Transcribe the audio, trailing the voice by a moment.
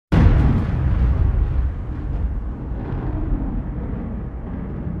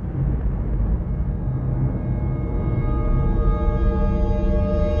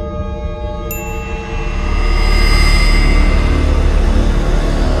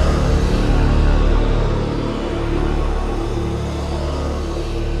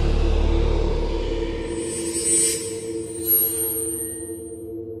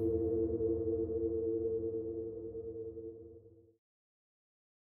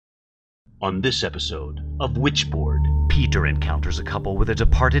On this episode of WitchBoard, Peter encounters a couple with a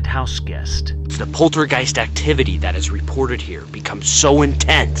departed house guest. The poltergeist activity that is reported here becomes so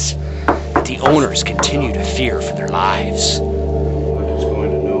intense that the owners continue to fear for their lives. Who's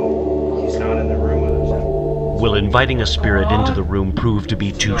going to know? He's not in the room with us. Will inviting a spirit into the room prove to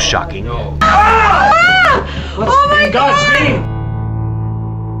be too shocking? No. Ah! Oh my God! God's name!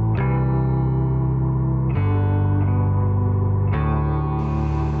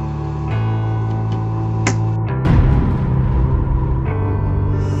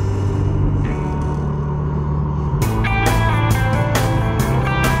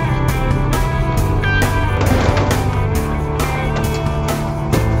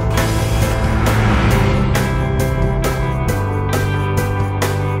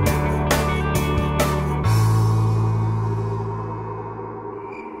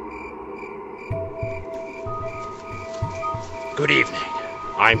 Good evening.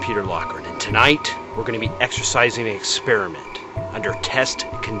 I'm Peter Loughran, and tonight we're going to be exercising an experiment under test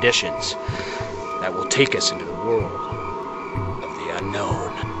conditions that will take us into the world of the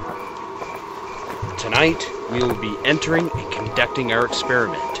unknown. Tonight we will be entering and conducting our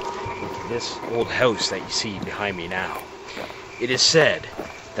experiment into this old house that you see behind me now. It is said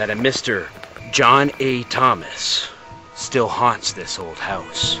that a Mr. John A. Thomas still haunts this old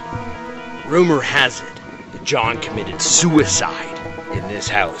house. Rumor has it that John committed suicide in this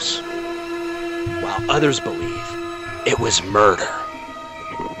house, while others believe it was murder.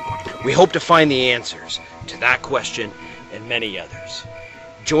 We hope to find the answers to that question and many others.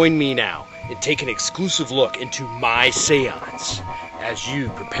 Join me now and take an exclusive look into my seance as you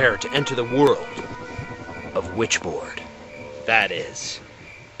prepare to enter the world of WitchBoard. That is,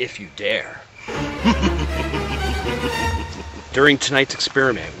 if you dare. During tonight's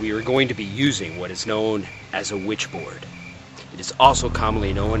experiment, we are going to be using what is known as a WitchBoard. It is also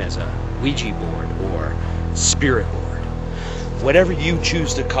commonly known as a Ouija board or spirit board. Whatever you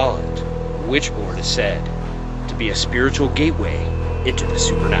choose to call it, a WitchBoard is said to be a spiritual gateway into the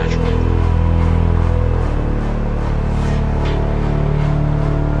supernatural.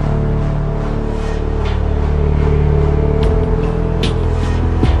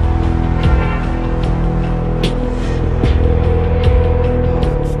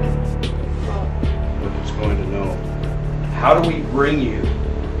 How do we bring you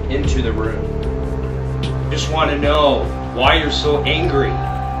into the room? Just want to know why you're so angry.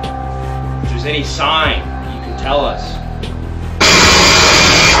 If there's any sign, you can tell us.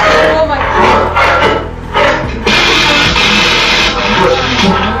 Oh my God!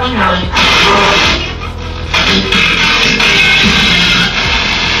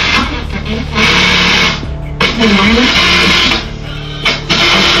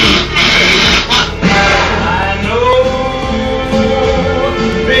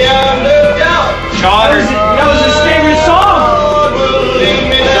 John, that was his favorite song!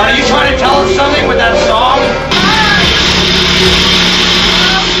 John, are you trying to tell us something with that song?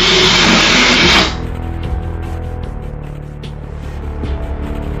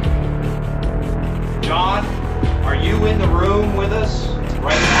 John, are you in the room with us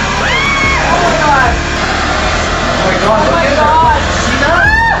right now? Oh my God! Oh my God! Oh my God!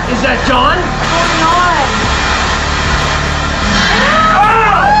 Is that John? Oh my God!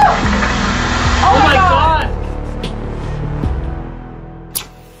 Oh my God!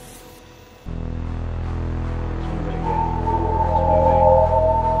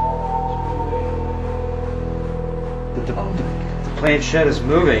 The planchette is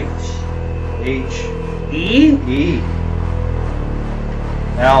moving. H-E-E?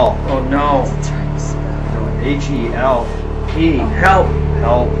 L. Oh no. No, H-E-L-P. Help.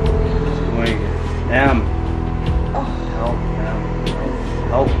 Help. M. Help.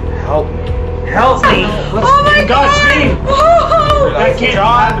 Help. Help me. Help me! Oh my God's God! name! Oh! That can't be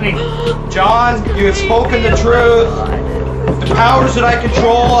happening. John, you have spoken the truth. With the powers that I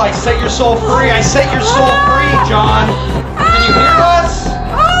control, I set your soul free. I set your soul free, John. Can you hear us?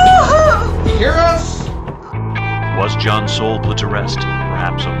 Can you hear us? Was John's soul put to rest?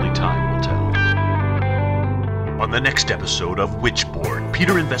 Perhaps only time will tell. On the next episode of WitchBoard,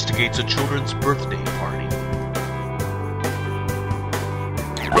 Peter investigates a children's birthday party.